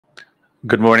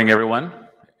Good morning, everyone.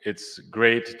 It's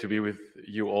great to be with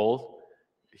you all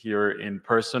here in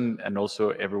person and also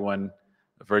everyone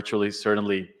virtually.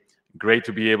 Certainly great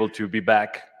to be able to be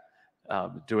back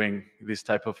doing this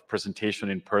type of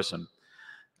presentation in person.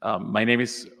 My name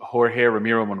is Jorge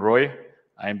Ramiro Monroy.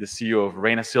 I am the CEO of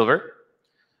Reyna Silver.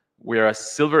 We are a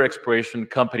silver exploration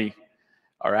company.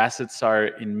 Our assets are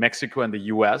in Mexico and the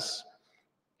US.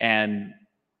 And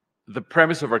the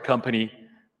premise of our company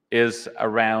is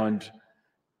around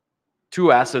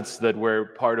two assets that were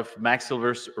part of Max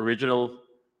Silver's original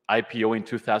IPO in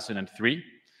 2003.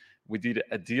 We did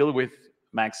a deal with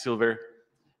Max Silver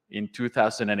in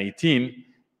 2018,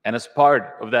 and as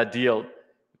part of that deal,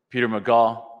 Peter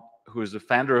McGaw, who is the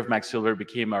founder of Max Silver,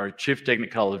 became our chief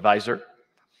technical advisor,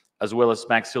 as well as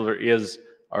Max Silver is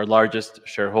our largest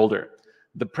shareholder.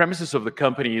 The premises of the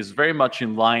company is very much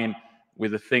in line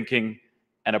with the thinking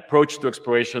and approach to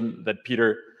exploration that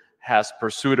Peter has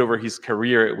pursued over his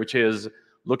career, which is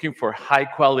looking for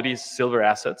high-quality silver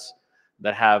assets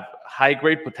that have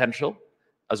high-grade potential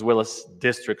as well as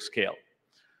district scale.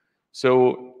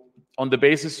 So on the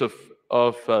basis of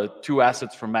two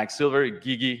assets from Max Silver,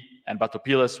 Guigui and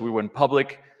Batopilas, we went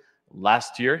public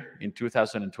last year in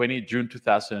 2020, June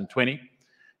 2020.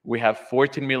 We have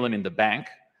 14 million in the bank,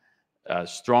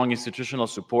 strong institutional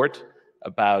support.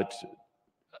 About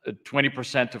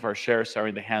 20% of our shares are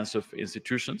in the hands of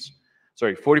institutions.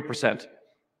 Sorry, 40%,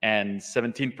 and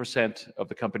 17% of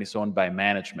the company is owned by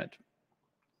management.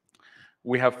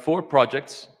 We have 4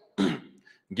 projects.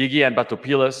 Guigui and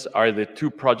Batopilas are the 2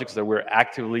 projects that we're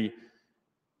actively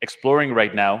exploring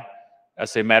right now.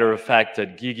 As a matter of fact,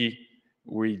 at Guigui,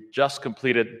 we just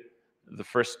completed the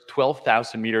first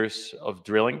 12,000 meters of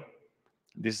drilling.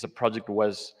 This is a project that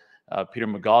was Peter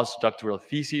McGaw's doctoral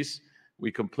thesis.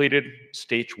 We completed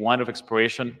stage 1 of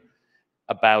exploration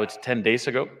about 10 days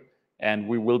ago, and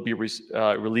we will be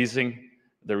releasing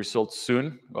the results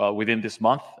soon, within this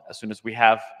month, as soon as we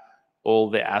have all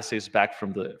the assays back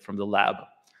from the lab.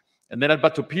 And then at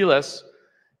Batopilas,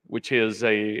 which is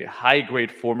a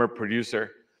high-grade former producer,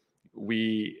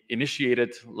 we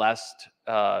initiated last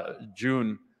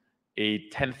June a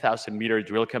 10,000-meter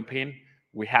drill campaign.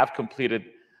 We have completed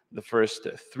the first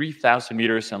 3,000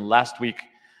 meters, and last week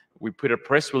we put a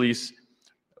press release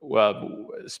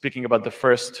speaking about the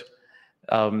first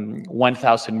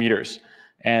 1,000 meters.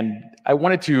 And I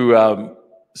wanted to,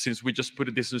 since we just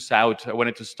put this news out, I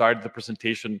wanted to start the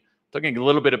presentation talking a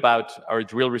little bit about our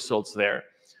drill results there.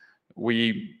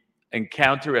 We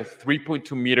encounter a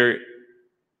 3.2 meter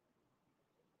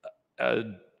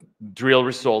drill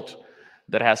result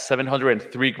that has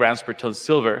 703 grams per ton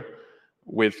silver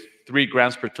with 3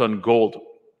 grams per ton gold.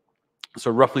 So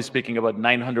roughly speaking, about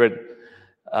 900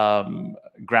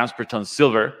 grams per ton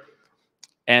silver.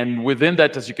 And within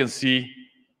that, as you can see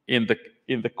in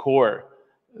the core,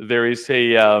 there is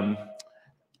a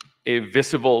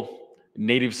visible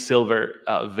native silver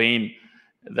vein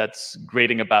that's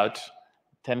grading about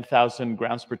 10,000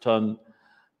 grams per ton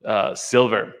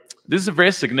silver. This is a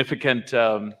very significant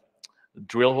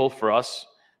drill hole for us.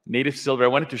 Native silver, I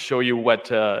wanted to show you what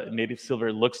native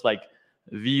silver looks like.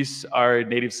 These are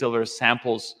native silver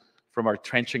samples from our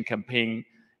trenching campaign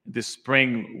this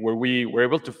spring, where we were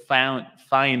able to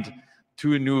find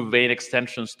 2 new vein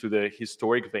extensions to the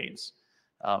historic veins.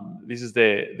 This is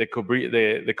the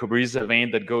Cobriza vein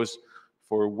that goes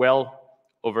for well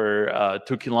over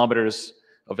 2 kilometers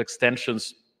of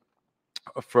extensions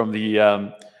from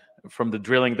the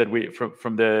drilling that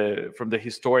from the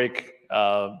historic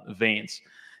veins.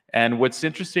 And what's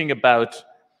interesting about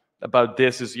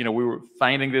this is, we were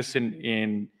finding this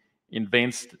in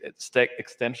vein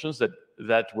extensions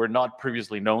that were not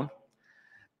previously known,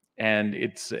 and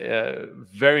it's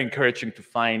very encouraging to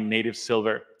find native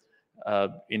silver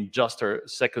in just our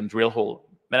second drill hole.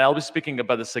 And I'll be speaking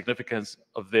about the significance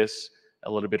of this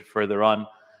a little bit further on,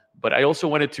 but I also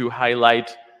wanted to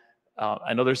highlight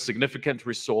another significant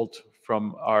result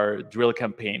from our drill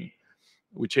campaign,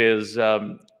 which is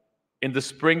in the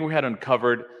spring we had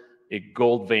uncovered a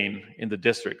gold vein in the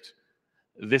district.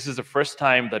 This is the first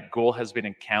time that gold has been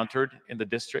encountered in the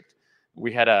district.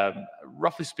 We had a,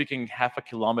 roughly speaking, half a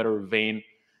kilometer vein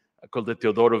called the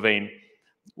Teodoro vein,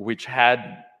 which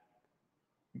had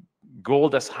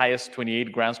gold as high as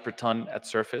 28 grams per ton at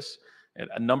surface, and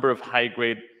a number of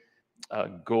high-grade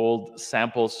gold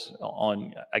samples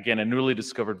on, again, a newly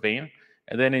discovered vein.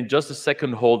 And then in just the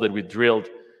second hole that we drilled,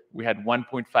 we had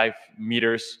 1.5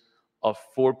 meters of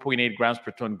 4.8 grams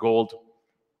per ton gold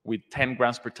with 10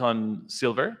 grams per ton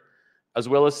silver, as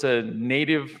well as a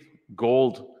native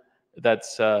gold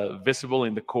that's visible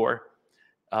in the core,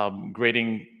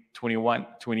 grading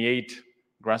 28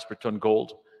 grams per ton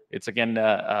gold. It's again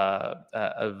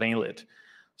a veinlet.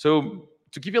 So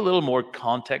to give you a little more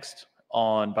context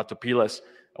on Batopilas,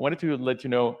 I wanted to let you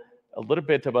know a little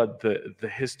bit about the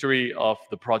history of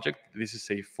the project. This is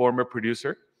a former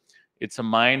producer. It's a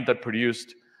mine that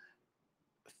produced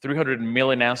 300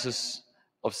 million ounces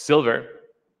of silver,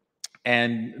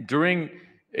 and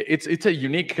it's a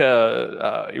unique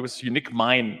it was a unique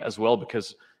mine as well,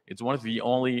 because it's one of the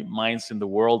only mines in the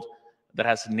world that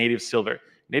has native silver.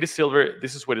 Native silver,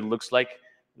 this is what it looks like.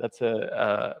 That's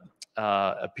a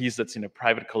piece that's in a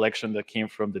private collection that came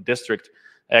from the district.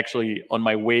 Actually, on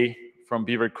my way from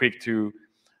Beaver Creek to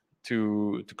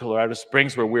Colorado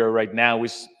Springs, where we are right now, we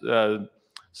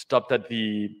stopped at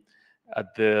the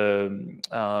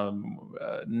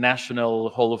National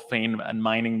Hall of Fame and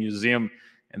Mining Museum,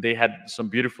 and they had some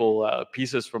beautiful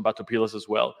pieces from Batopilas as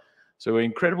well. So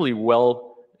incredibly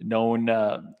well-known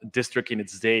district in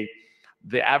its day.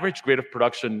 The average grade of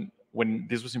production when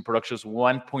this was in production was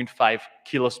 1.5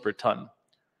 kilos per ton.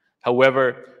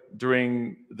 However,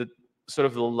 during the sort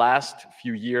of the last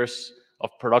few years of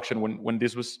production, when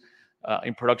this was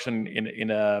in production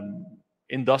in a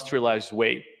industrialized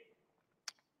way,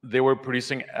 they were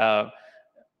producing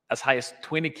as high as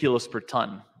 20 kilos per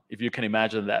ton, if you can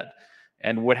imagine that.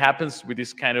 And what happens with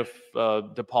this kind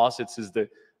of deposits is the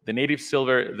native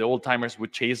silver, the old timers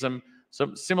would chase them,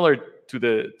 so similar to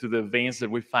the veins that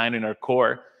we find in our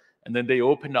core, and then they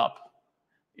open up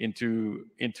into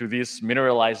these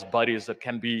mineralized bodies that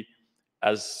can be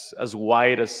as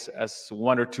wide as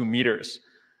 1 or 2 meters.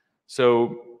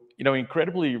 So,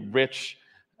 incredibly rich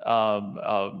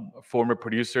former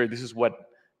producer. This is what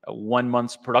 1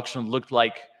 month's production looked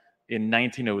like in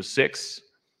 1906.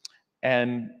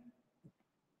 And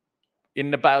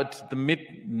in about the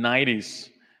mid-90s,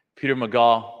 Peter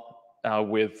McGaw,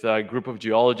 with a group of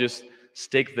geologists,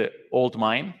 staked the old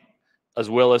mine, as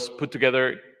well as put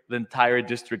together the entire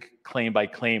district claim by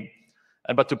claim.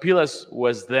 And Batopilas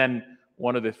was then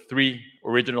one of the 3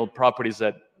 original properties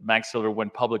that MAG Silver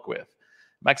went public with.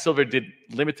 MAG Silver did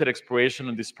limited exploration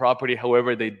on this property.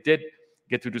 However, they did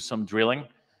get to do some drilling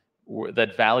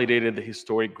that validated the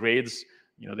historic grades.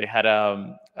 They had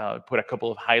put a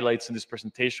couple of highlights in this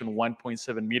presentation: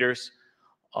 1.7 meters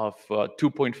of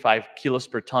 2.5 kilos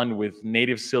per ton with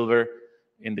native silver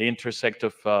in the intersect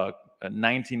of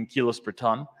 19 kilos per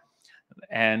ton.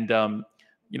 And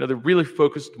they really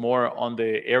focused more on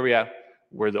the area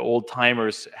where the old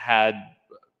timers had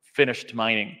finished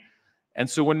mining. And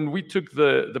so when we took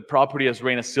the property as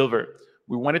Reyna Silver,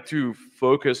 we wanted to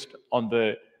focus on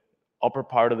the upper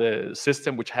part of the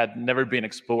system, which had never been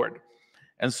explored.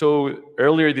 And so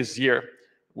earlier this year,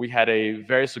 we had a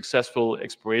very successful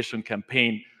exploration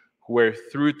campaign where,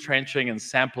 through trenching and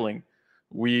sampling,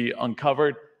 we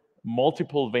uncovered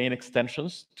multiple vein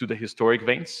extensions to the historic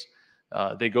veins.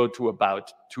 They go to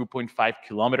about 2.5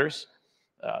 kilometers.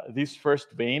 These first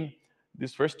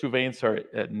 2 veins are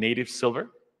native silver.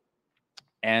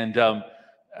 And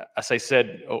as I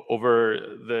said,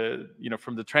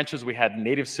 from the trenches, we had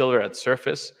native silver at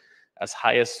surface as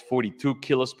high as 42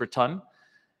 kilos per ton.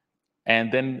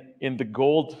 And then in the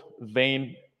gold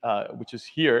vein, which is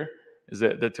here, is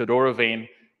the Teodoro vein,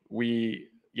 we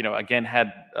again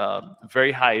had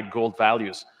very high gold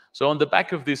values. So on the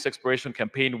back of this exploration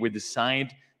campaign, we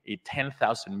designed a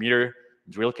 10,000 meter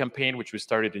drill campaign, which we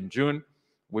started in June.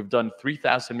 We've done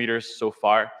 3,000 meters so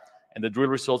far, and the drill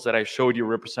results that I showed you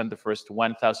represent the first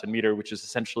 1,000 meter, which is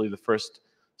essentially the first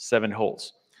 7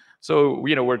 holes. So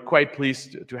we're quite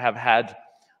pleased to have had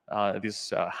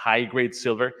this high-grade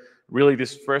silver. Really,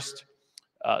 this first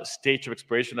stage of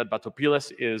exploration at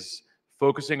Batopilas is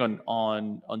focusing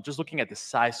on just looking at the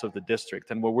size of the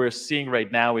district. And what we're seeing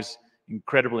right now is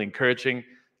incredibly encouraging.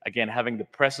 Again, having the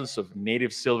presence of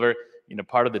native silver in a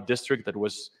part of the district that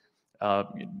was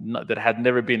that had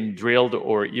never been drilled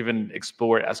or even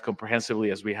explored as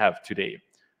comprehensively as we have today.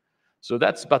 So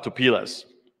that's Batopilas.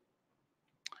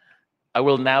 I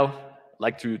will now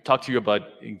like to talk to you about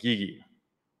Guigui.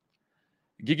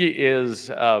 Guigui is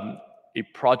a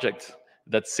project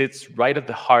that sits right at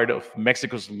the heart of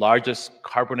Mexico's largest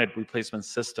carbonate replacement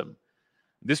system.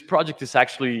 This project is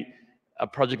actually a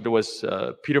project that was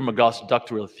Peter McGaw's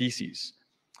doctoral thesis.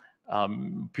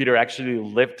 Peter actually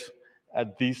lived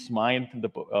at this mine,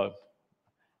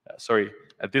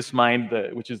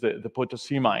 which is the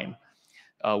Potosi mine,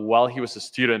 while he was a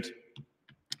student,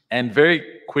 and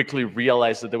very quickly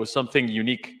realized that there was something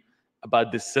unique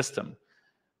about this system.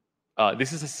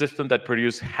 This is a system that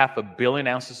produced 500 million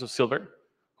ounces of silver,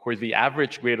 where the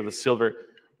average grade of the silver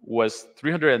was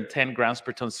 310 grams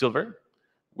per ton silver,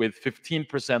 with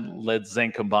 15% lead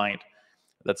zinc combined.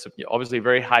 that's obviously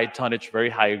very high tonnage, very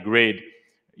high grade,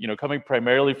 coming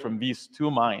primarily from these two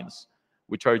mines,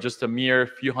 which are just a mere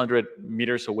few hundred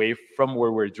meters away from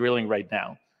where we're drilling right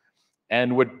now.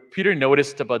 And what Peter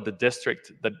noticed about the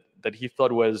district that he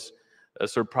thought was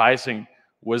surprising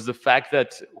was the fact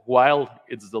that while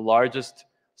it's the largest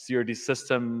CRD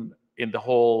system in the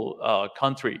whole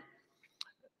country,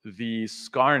 the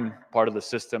skarn part of the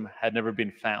system had never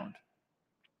been found.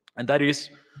 And that is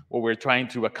what we're trying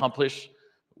to accomplish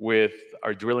with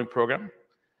our drilling program.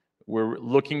 We're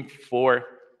looking for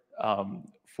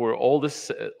all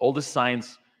the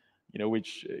signs,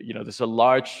 which there's a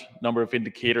large number of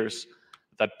indicators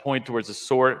that point towards the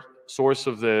source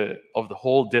of the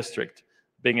whole district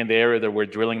being in the area that we're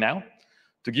drilling now.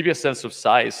 To give you a sense of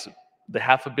size, the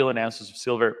 500 million ounces of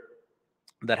silver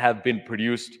that have been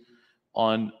produced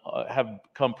have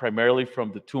come primarily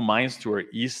from the two mines to our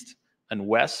east and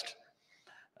west.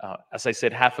 As I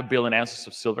said, 500 million ounces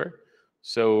of silver.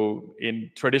 So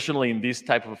traditionally in these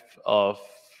type of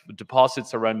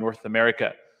deposits around North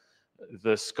America,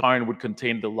 the skarn would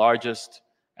contain the largest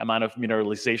amount of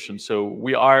mineralization. So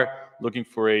we are looking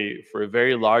for a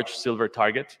very large silver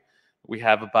target. We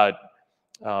have about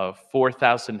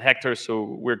 4,000 hectares,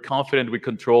 so we're confident we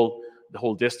control the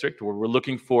whole district. What we're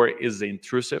looking for is the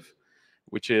intrusive,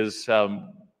 which is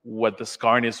what the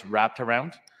skarn is wrapped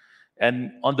around.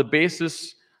 And on the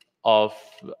basis of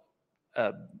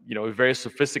a very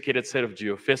sophisticated set of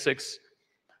geophysics,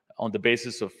 on the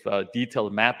basis of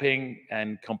detailed mapping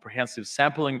and comprehensive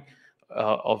sampling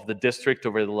of the district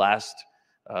over the last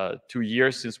 2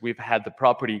 years since we've had the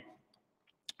property,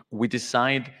 we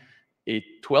designed a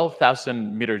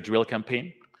 12,000 meter drill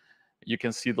campaign. You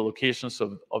can see the locations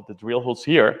of the drill holes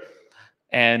here.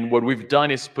 And what we've done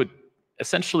is put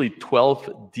essentially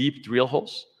 12 deep drill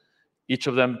holes, each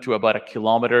of them to about 1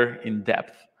 kilometer in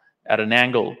depth at an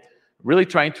angle, really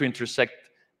trying to intersect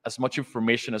as much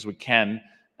information as we can.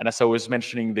 And as I was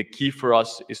mentioning, the key for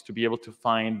us is to be able to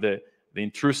find the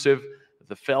intrusive,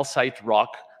 the felsite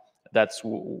rock. That's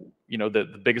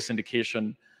the biggest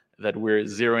indication that we're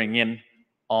zeroing in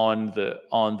on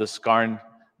the skarn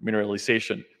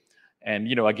mineralization. And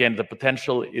again, the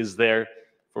potential is there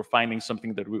for finding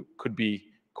something that could be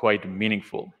quite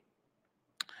meaningful.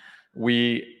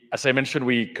 As I mentioned,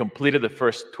 we completed the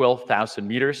first 12,000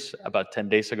 meters about 10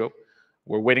 days ago.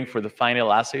 We're waiting for the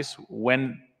final assays.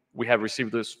 When we have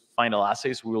received those final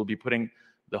assays, we will be putting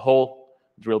the whole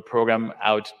drill program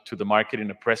out to the market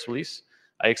in a press release.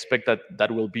 I expect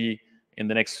that will be in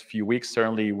the next few weeks,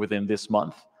 certainly within this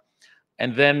month.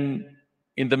 And then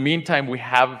in the meantime, we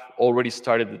have already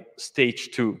started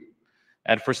stage 2.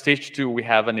 And for stage 2, we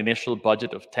have an initial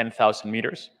budget of 10,000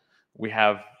 meters. We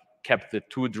have kept the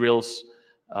 2 drills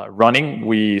running.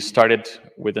 We started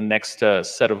with the next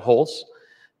set of holes,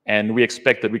 and we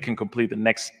expect that we can complete the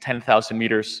next 10,000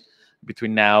 meters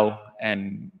between now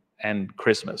and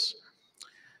Christmas.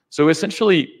 So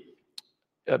essentially,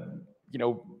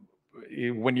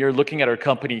 when you're looking at our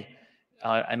company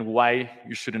and why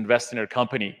you should invest in our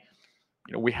company,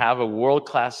 we have a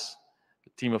world-class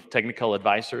team of technical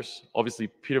advisors. Obviously,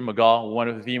 Peter McGaw, one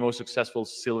of the most successful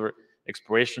silver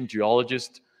exploration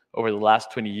geologists over the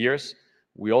last 20 years.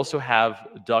 We also have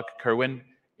Doug Kerwin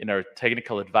in our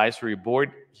technical advisory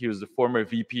board. He was the former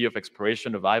VP of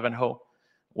exploration of Ivanhoe,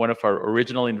 one of our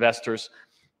original investors.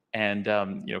 And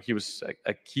he was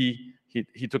a key,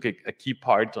 he took a key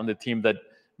part on the team that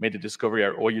made the discovery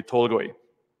of Oyu Tolgoi.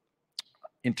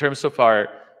 In terms of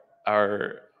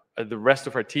the rest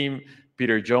of our team,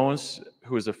 Peter Jones,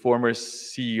 who is a former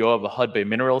CEO of Hudbay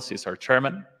Minerals, is our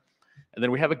chairman. And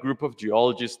then we have a group of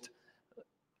geologists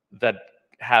that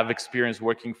have experience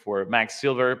working for Max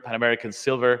Silver, Pan American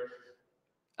Silver,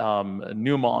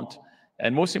 Newmont,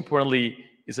 and most importantly,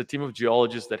 is a team of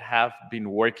geologists that have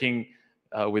been working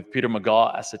with Peter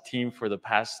McGaw as a team for the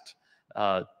past,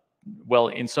 well,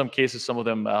 in some cases, some of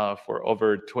them for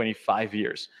over 25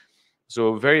 years.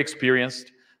 So very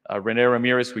experienced. Rene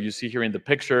Ramirez, who you see here in the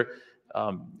picture,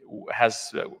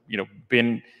 has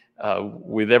been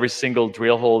with every single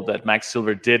drill hole that Max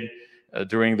Silver did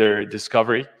during their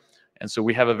discovery. And so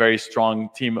we have a very strong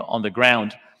team on the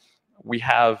ground. We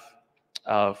have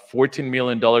 $14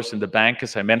 million in the bank,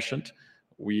 as I mentioned.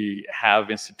 We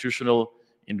have institutional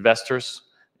investors.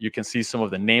 You can see some of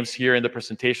the names here in the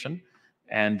presentation.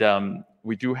 And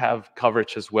we do have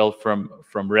coverage as well from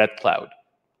Red Cloud.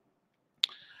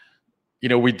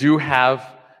 We do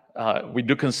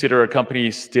consider our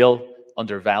company still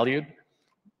undervalued.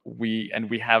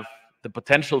 We have the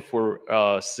potential for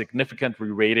significant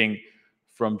re-rating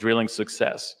from drilling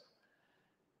success.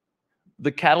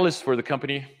 The catalyst for the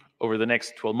company over the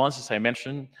next 12 months, as I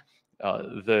mentioned,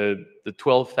 the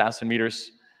 12,000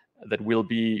 meters that will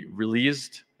be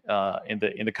released in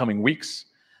the coming weeks.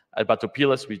 At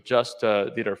Batopilas, we just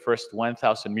did our first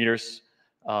 1,000 meters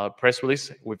press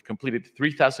release. We've completed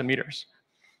 3,000 meters,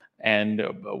 and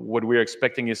what we're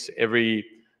expecting is every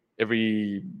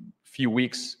few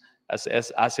weeks, as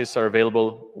assays are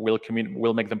available,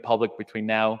 we'll make them public between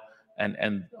now and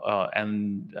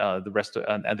the rest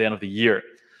at the end of the year.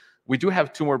 We do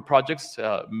have 2 more projects: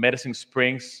 Medicine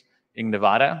Springs in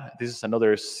Nevada. This is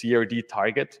another CRD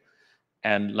target,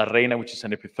 and La Reyna, which is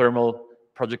an epithermal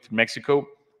project in Mexico.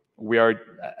 We are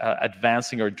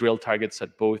advancing our drill targets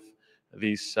at both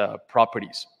these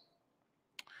properties.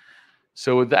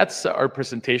 So that's our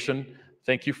presentation.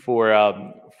 Thank you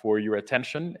for your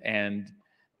attention, and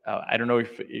I don't know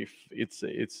if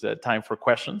it's time for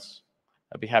questions.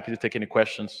 I'd be happy to take any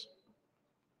questions.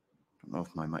 I don't know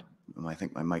if my mic, I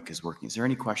think my mic is working. Is there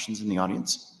any questions in the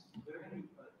audience?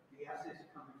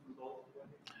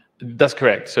 That's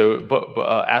correct. So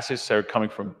assays are coming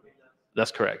from,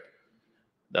 that's correct.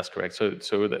 That's correct.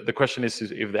 So the question is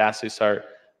if the assays are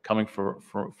coming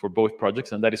for both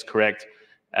projects, and that is correct.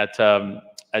 At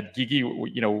Guigui,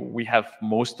 we have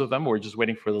most of them. We're just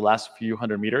waiting for the last few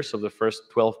hundred meters of the first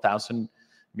 12,000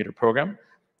 meter program.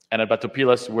 And at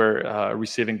Batopilas, we're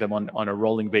receiving them on a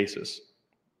rolling basis.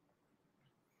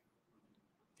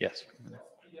 Yes.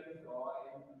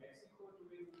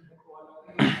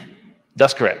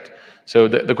 That's correct. So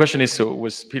the question is, so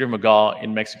was Peter McGaw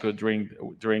in Mexico during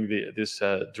this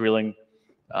drilling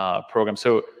program?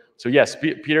 So yes,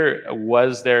 Peter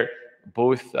was there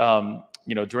both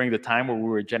during the time where we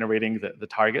were generating the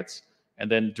targets, and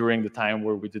then during the time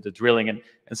where we did the drilling. And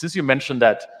since you mentioned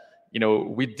that,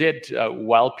 we did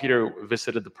while Peter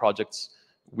visited the projects,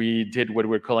 we did what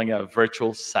we're calling a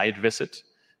virtual site visit.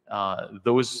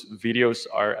 Those videos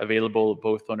are available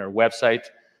both on our website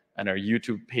and our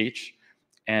YouTube page.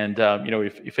 And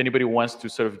if anybody wants to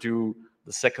sort of do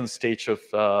the second stage of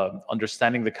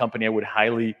understanding the company, I would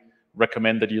highly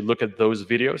recommend that you look at those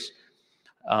videos.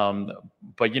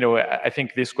 But I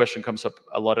think this question comes up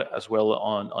a lot as well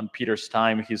on Peter's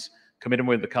time. His commitment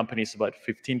with the company is about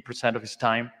 15% of his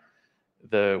time.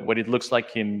 What it looks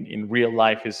like in real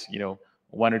life is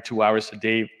 1 or 2 hours a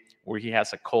day where he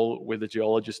has a call with the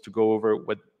geologist to go over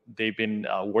what they've been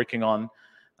working on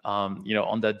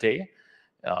that day.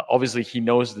 Obviously, he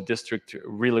knows the district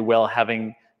really well,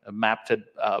 having mapped it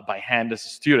by hand as a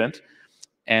student,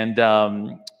 and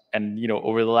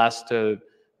over the last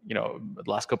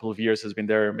couple of years has been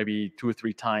there maybe 2 or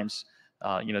 3 times,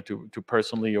 to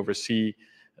personally oversee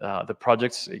the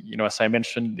projects. As I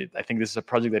mentioned, I think this is a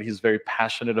project that he's very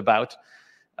passionate about.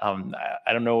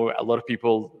 I don't know, a lot of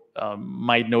people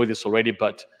might know this already,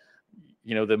 but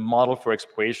the model for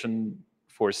exploration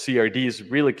for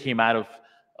CRDs really came out of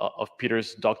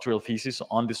Peter's doctoral thesis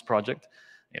on this project.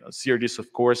 CRDs,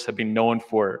 of course, have been known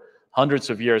for hundreds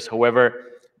of years. However,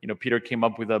 Peter came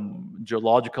up with a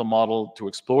geological model to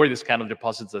explore this kind of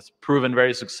deposits that's proven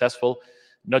very successful,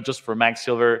 not just for mag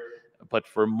silver, but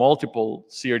for multiple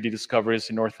CRD discoveries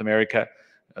in North America,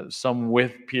 some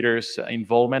with Peter's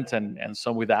involvement and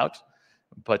some without.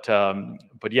 But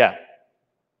yeah.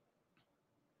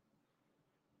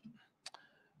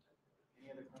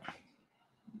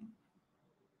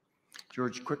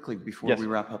 George, quickly before we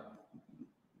wrap up,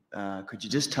 could you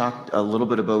just talk a little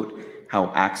bit about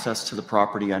how access to the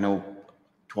property? I know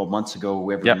 12 months ago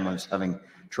everyone was having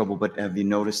trouble, but have you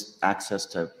noticed access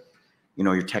to,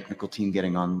 your technical team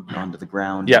getting onto the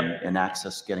ground and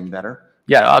access getting better?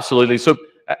 Yeah, absolutely. So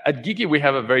at Guigui, we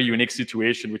have a very unique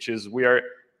situation, which is we are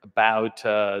about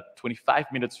 25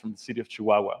 minutes from the city of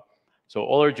Chihuahua. So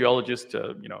all our geologists,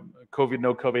 COVID,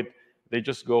 no COVID, they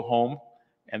just go home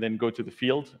and then go to the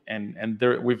field, and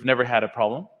we've never had a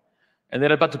problem. And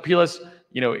then at Batopilas,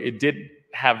 it did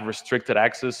have restricted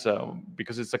access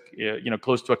because it's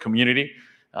close to a community.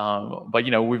 But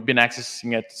we've been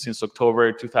accessing it since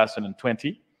October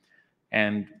 2020,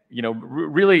 and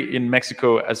really in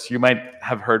Mexico, as you might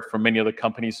have heard from many other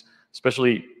companies,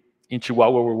 especially in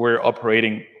Chihuahua where we're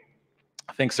operating,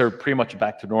 things are pretty much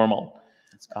back to normal.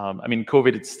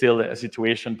 COVID, it's still a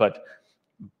situation, but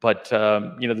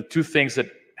the 2 things that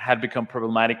had become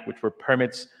problematic, which were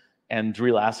permits and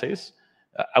drill assays,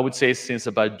 I would say since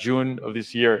about June of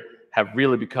this year, have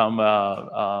really become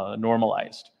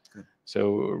normalized. Good.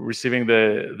 So receiving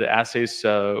the assays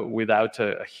without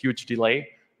a huge delay.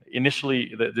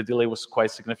 Initially, the delay was quite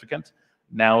significant.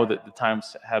 Now that the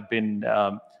times have been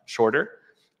shorter,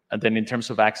 and then in terms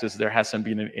of access, there hasn't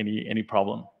been any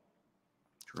problem.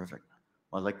 Terrific.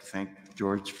 Well, I'd like to thank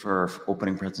George for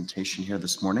opening presentation here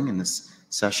this morning in this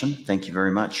session. Thank you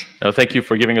very much. No, thank you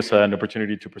for giving us an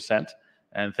opportunity to present,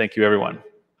 and thank you, everyone.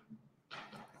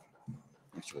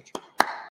 Thanks, George.